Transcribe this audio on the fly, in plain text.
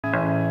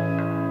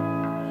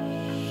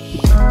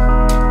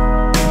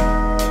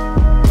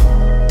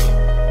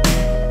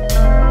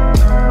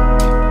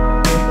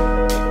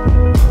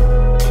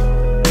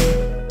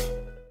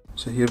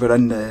So here we're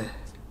in the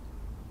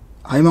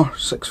Hymer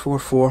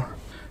 644,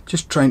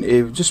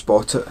 just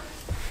bought it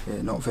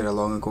not very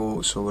long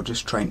ago, so we're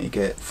just trying to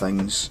get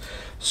things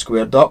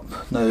squared up.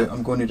 Now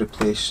I'm going to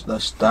replace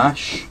this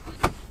dash.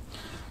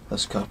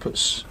 This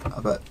carpet's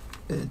a bit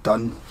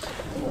done,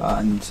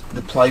 and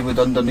the plywood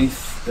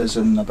underneath is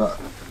in a bit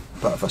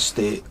of a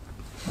state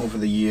over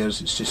the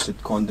years. It's just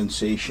had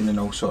condensation and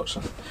all sorts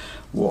of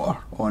water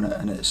on it,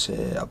 and it's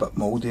a bit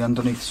mouldy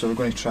underneath, so we're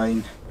going to try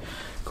and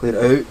clear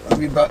it out. A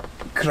wee bit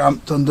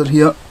cramped under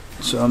here,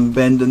 so I'm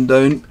bending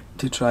down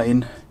to try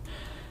and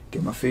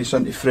get my face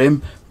into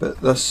frame,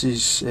 but this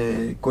is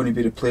going to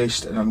be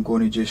replaced, and I'm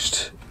going to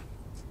just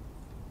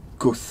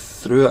go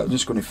through it. I'm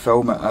just going to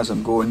film it as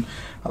I'm going.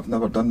 I've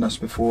never done this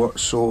before,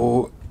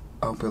 so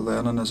I'll be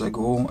learning as I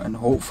go, and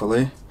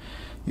hopefully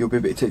you'll be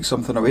able to take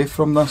something away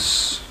from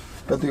this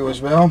video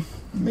as well,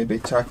 maybe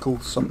tackle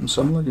something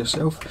similar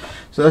yourself.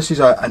 So this is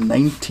a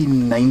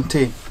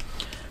 1990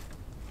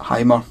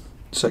 Hymer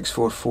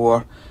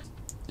 644.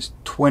 It's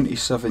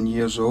 27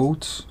 years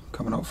old,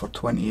 coming up for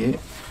 28,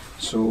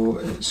 so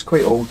it's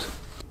quite old.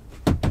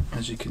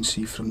 As you can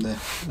see from the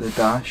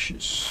dash,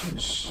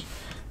 it's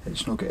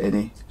not got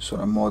any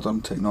sort of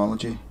modern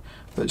technology,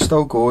 but it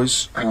still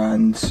goes,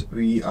 and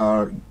we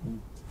are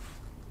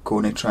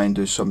going to try and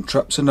do some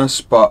trips in this,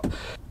 but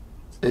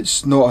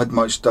it's not had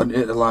much done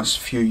to it the last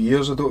few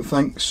years, I don't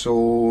think,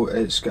 so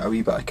it's got a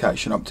wee bit of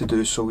catching up to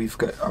do, so we've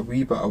got a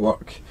wee bit of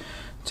work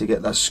to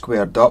get this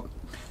squared up.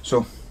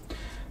 So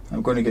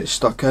I'm going to get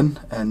stuck in,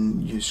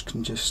 and you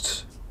can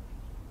just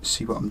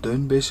see what I'm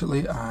doing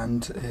basically,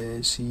 and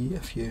see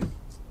if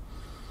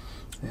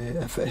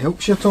it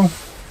helps you at all.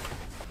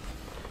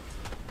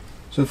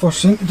 So the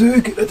first thing to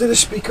do, get rid of the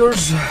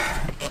speakers.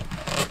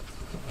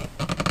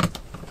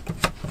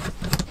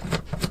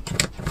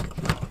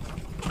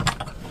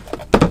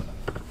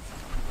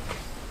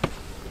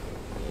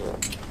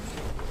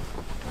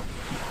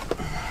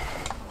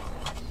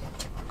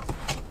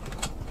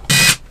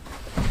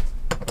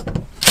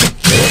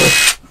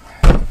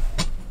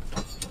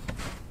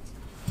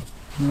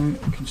 Now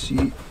you can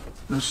see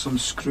there's some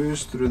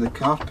screws through the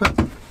carpet.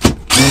 I'm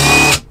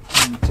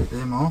going to take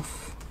them off.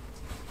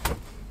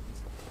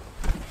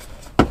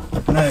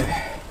 Now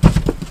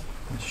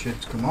this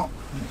should come up.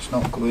 It's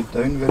not glued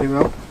down very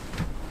well.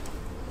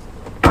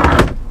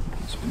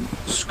 It's been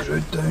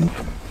screwed down.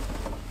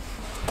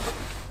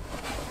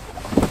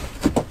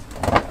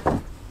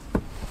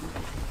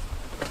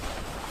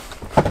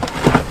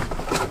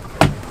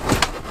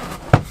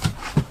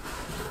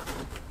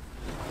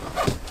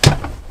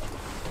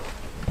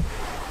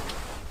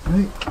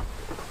 Right,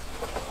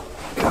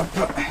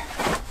 carpet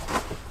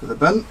for the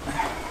bin.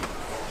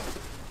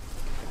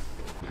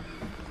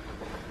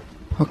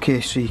 Okay,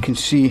 so you can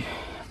see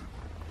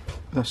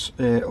this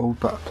old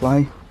bit of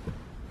ply.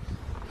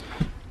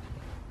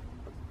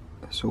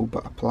 This old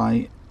bit of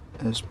ply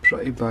is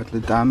pretty badly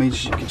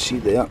damaged. You can see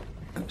there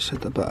it's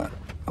had a bit of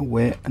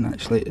wet, and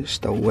actually it's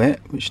still wet,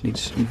 which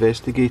needs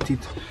investigated.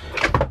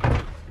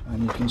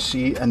 And you can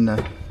see in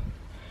the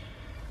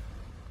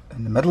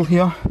middle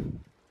here,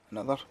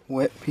 another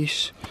wet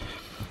piece.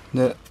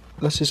 Now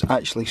this is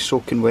actually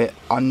soaking wet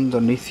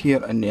underneath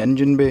here in the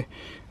engine bay,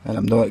 and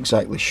I'm not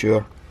exactly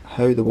sure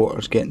how the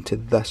water's getting to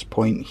this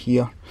point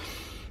here,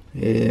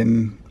 but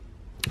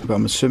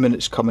I'm assuming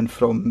it's coming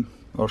from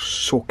or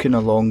soaking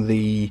along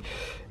the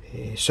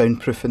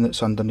soundproofing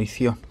that's underneath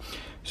here.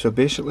 So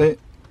basically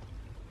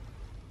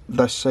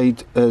this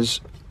side is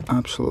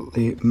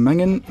absolutely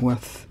minging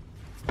with,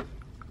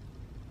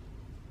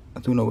 I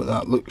don't know what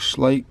that looks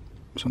like,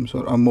 some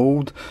sort of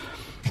mould,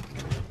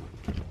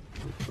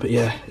 but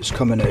yeah, it's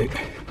coming out.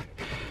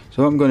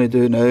 So what I'm going to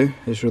do now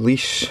is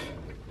release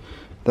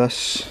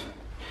this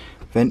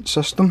vent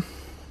system.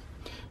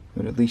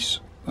 We release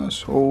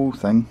this whole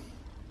thing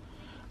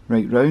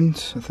right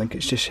round. I think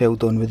it's just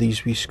held on with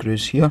these wee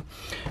screws here,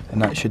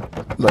 and that should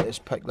let us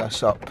pick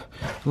this up.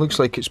 It looks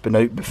like it's been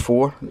out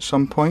before at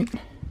some point,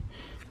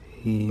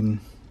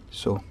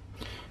 so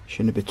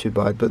shouldn't be too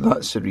bad, but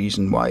that's the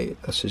reason why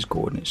this is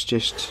going.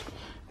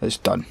 It's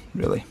done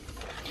really.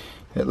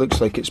 It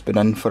looks like it's been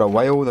in for a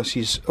while. This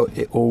is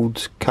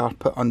old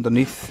carpet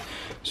underneath,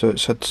 so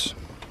it's had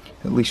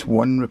at least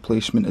one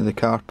replacement of the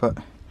carpet.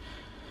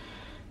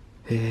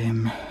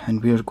 And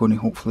we're going to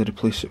hopefully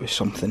replace it with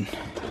something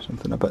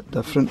a bit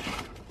different.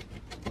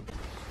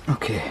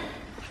 Okay,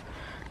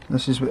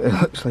 this is what it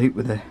looks like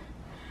with the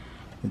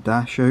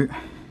dash out.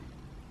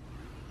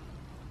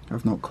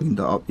 I've not cleaned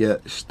it up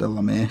yet, it's still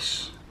a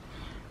mess.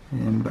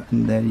 But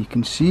in there you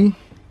can see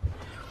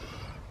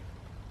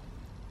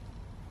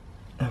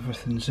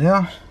everything's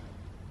there.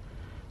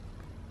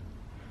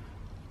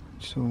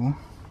 So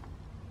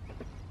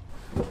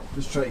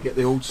just try to get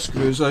the old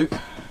screws out.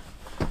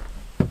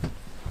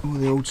 All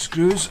the old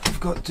screws have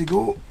got to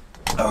go.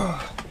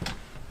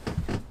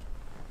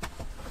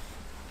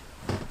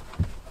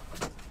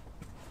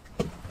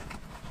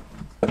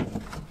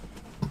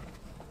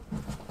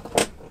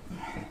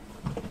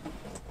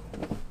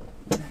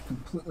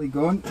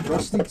 completely gone,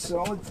 rusted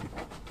solid.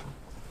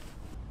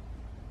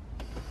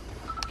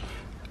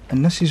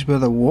 And this is where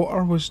the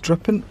water was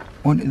dripping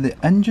onto the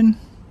engine,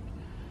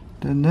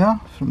 down there,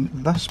 from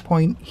this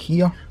point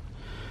here.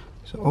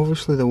 So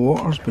obviously the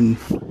water's been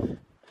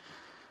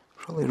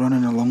probably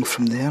running along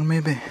from there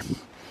maybe.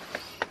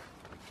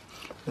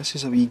 This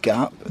is a wee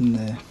gap in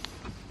the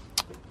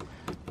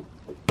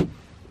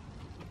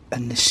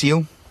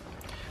seal.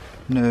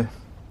 Now,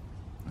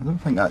 I don't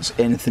think that's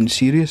anything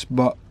serious,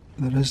 but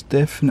there is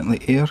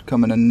definitely air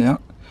coming in there.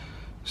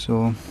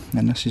 So,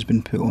 and this has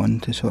been put on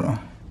to sort of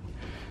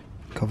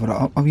cover it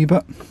up a wee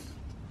bit.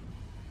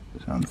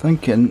 So I'm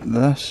thinking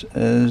this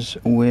is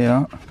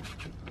where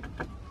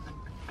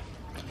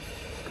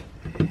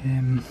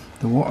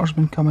the water's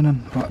been coming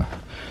in, but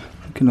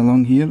looking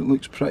along here it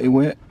looks pretty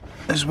wet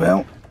as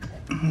well.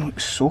 It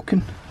looks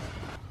soaking.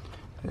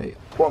 Right,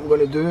 what I'm going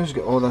to do is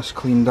get all this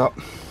cleaned up.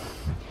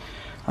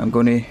 I'm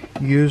going to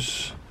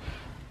use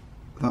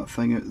that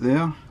thing out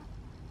there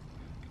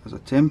as a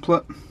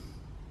template,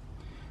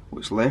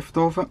 what's left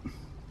of it,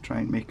 try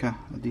and make a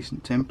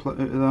decent template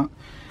out of that,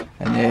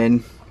 and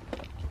then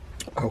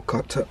I'll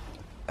cut it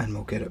and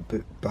we'll get it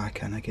put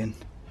back in again.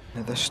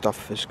 Now this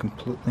stuff is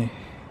completely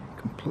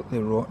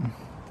rotten.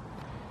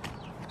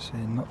 So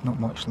not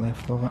much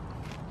left of it.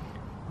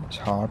 It's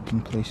hard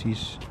in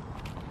places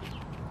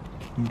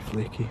and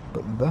flaky,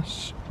 but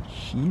this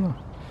here,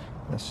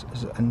 this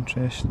is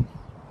interesting.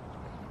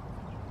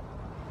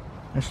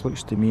 This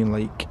looks to me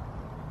like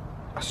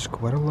a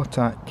squirrel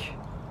attack.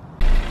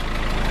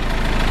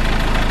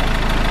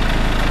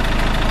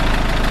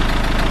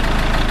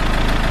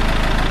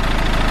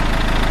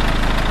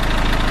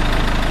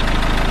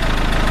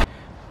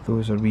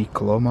 Those are wee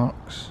claw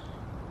marks,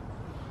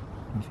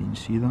 if you can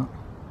see that.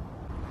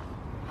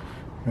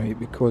 Right,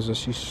 because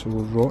this is so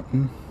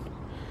rotten,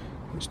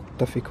 it's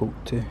difficult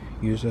to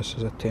use this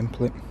as a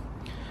template,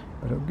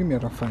 but it'll give me a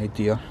rough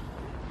idea.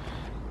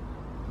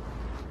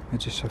 I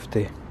just have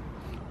to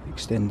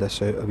extend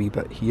this out a wee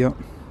bit here,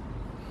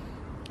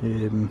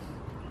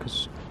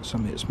 because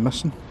some of it's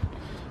missing.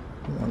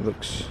 That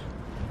looks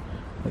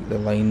like the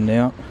line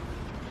there,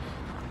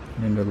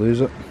 and then we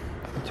lose it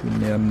between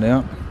there and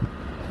there.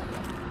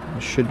 I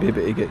should be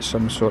able to get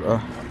some sort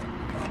of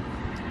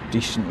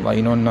decent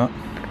line on that.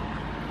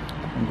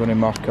 I'm going to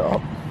mark it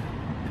up.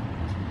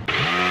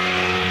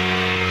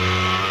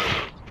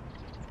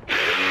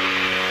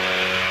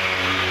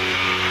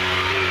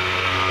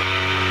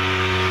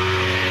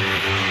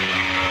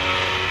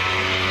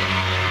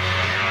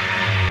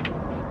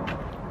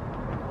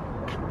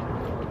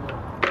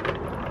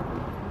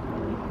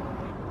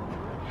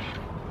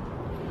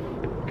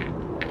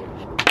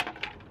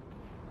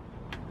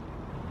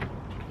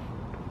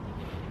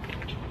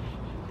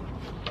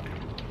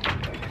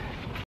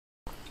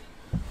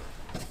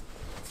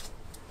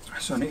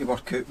 So I need to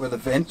work out where the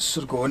vents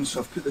are going, so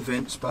I've put the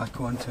vents back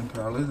on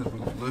temporarily. They're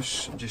really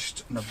loose,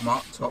 and I've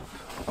marked up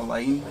a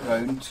line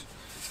round.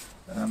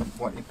 I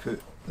want to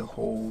put the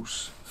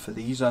holes for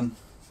these in,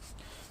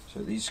 so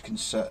these can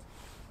sit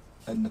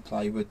in the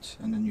plywood,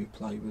 in the new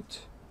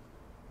plywood,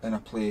 in a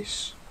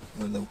place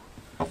where they'll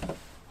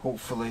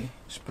hopefully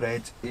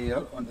spread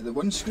air onto the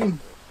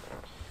windscreen.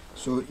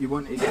 So you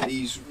want to get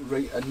these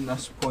right in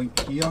this point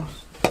here,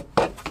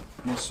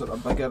 in this sort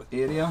of bigger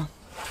area.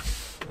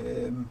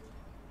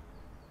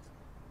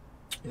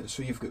 Yeah,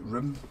 so you've got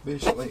room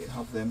basically to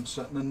have them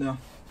sitting in there.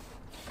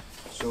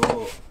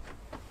 So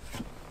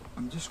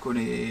I'm just going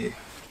to,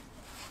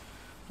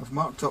 I've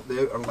marked up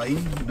the outer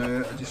line,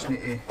 now I just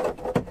need to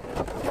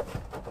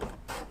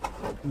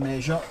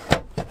measure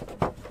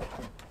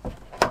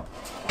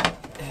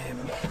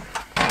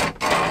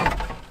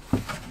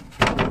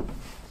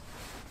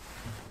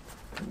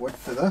the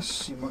width of this,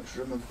 see how much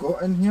room I've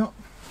got in here.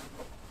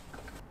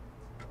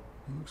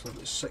 It looks like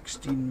it's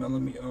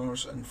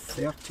 16mm and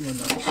 30 on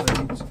that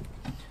side.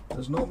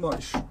 There's not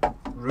much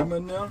room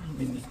in there. I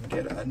mean, you can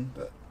get it in,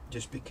 but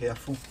just be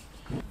careful.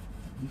 At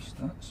least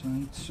that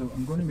side. So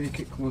I'm going to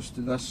make it close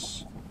to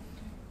this,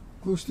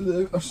 close to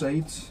the outer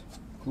side,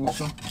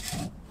 closer.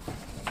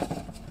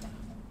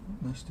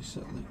 Nice to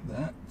sit like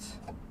that.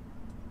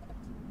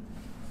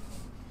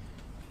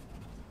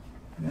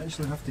 You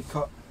actually have to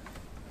cut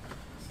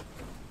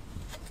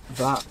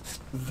that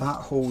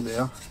hole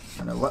there,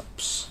 an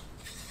ellipse.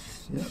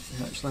 Yeah,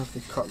 you actually have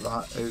to cut that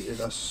out of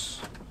this.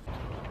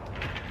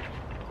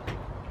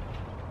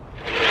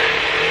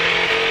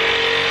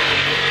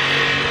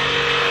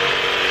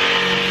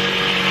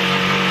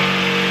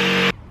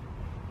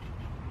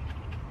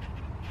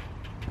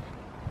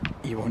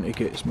 You want to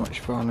get as much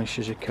varnish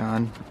as you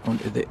can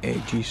onto the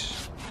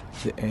edges.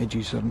 The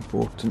edges are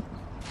important.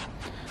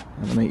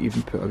 And I might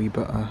even put a wee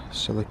bit of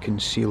silicone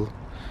seal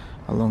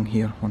along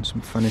here once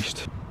I'm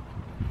finished.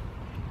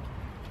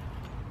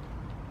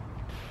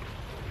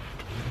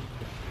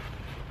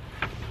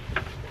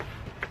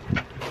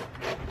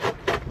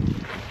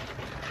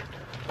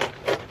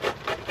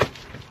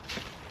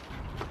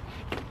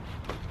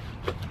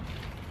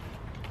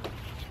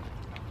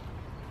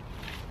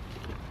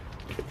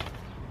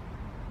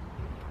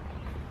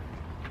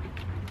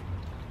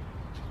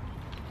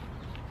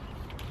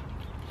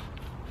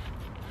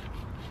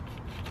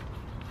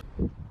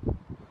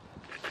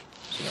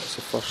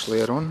 first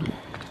layer on.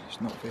 It's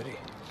not very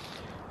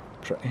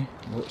pretty,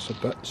 lots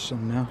of bits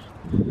in there,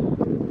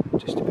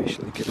 just to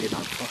basically give you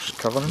that first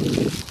covering, and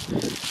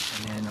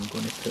then I'm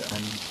going to put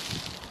in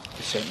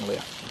the second layer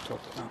on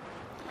top of that,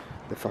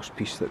 the first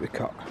piece that we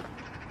cut.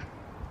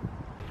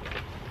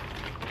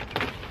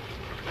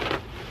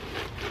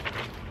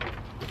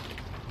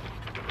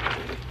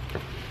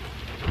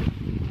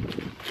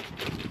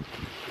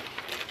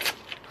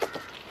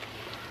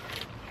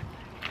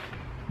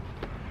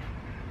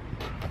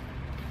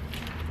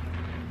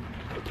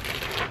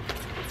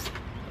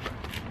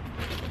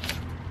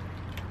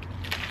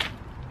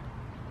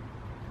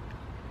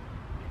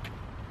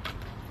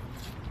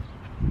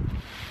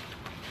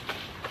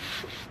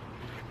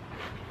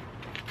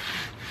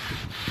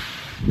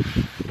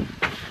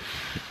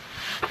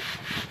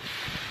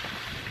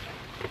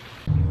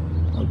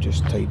 I'll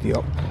just tidy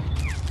up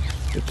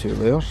the two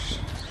layers,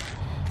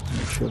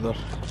 make sure they're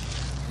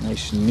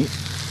nice and neat,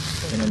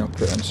 and then I'll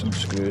put in some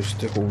screws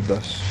to hold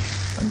this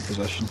in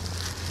position.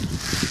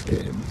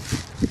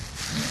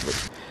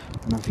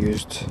 And I've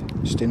used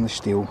stainless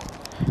steel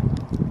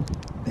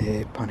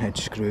panhead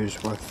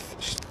screws with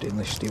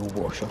stainless steel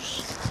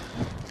washers.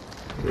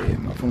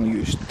 I've only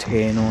used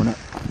 10 on it.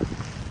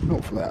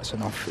 Hopefully that's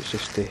enough. It's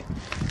just to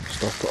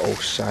stop it all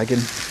sagging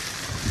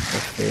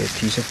if the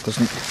adhesive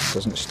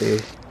doesn't stay.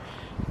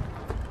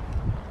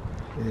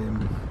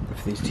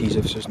 If the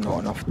adhesive is not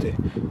enough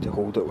to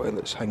hold it while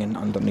it's hanging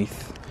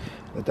underneath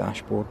the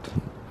dashboard.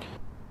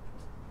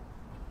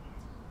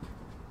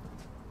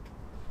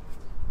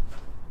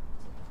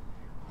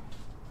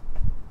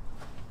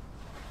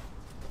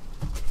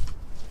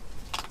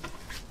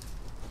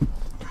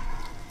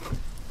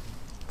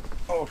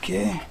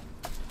 Okay,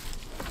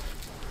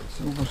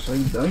 silver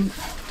side down.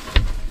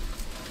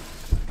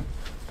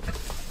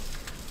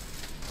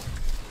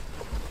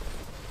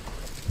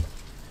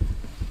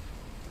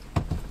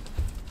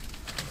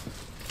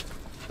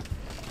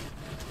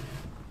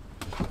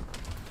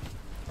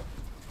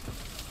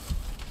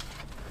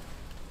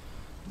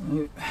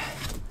 Right.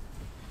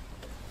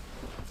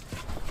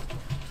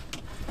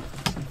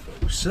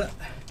 It'll sit.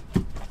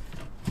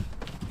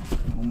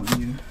 All my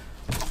new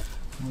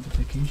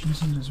modifications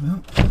here as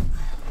well.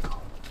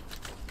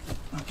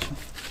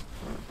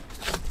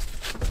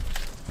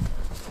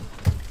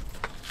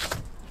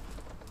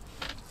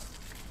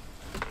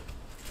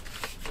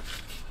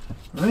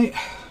 Right, I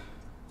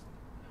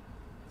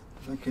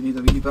think I need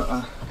a wee bit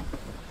of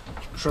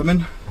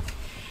trimming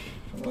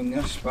along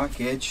this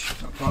back edge.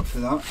 Apart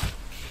from that,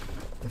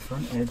 the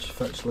front edge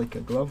fits like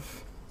a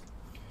glove.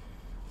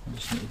 I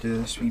just need to do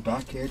this wee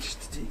back edge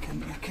to take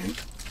into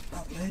account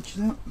that edge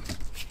there.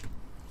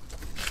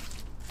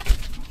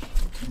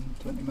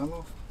 20mm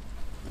off.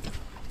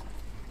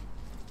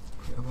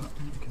 Quite a bit,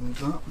 looking like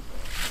that.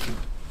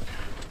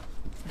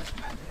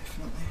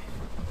 Definitely.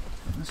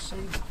 This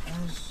side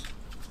is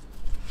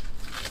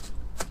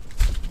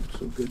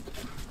so good.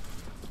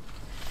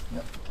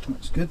 Yep,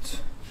 that's good.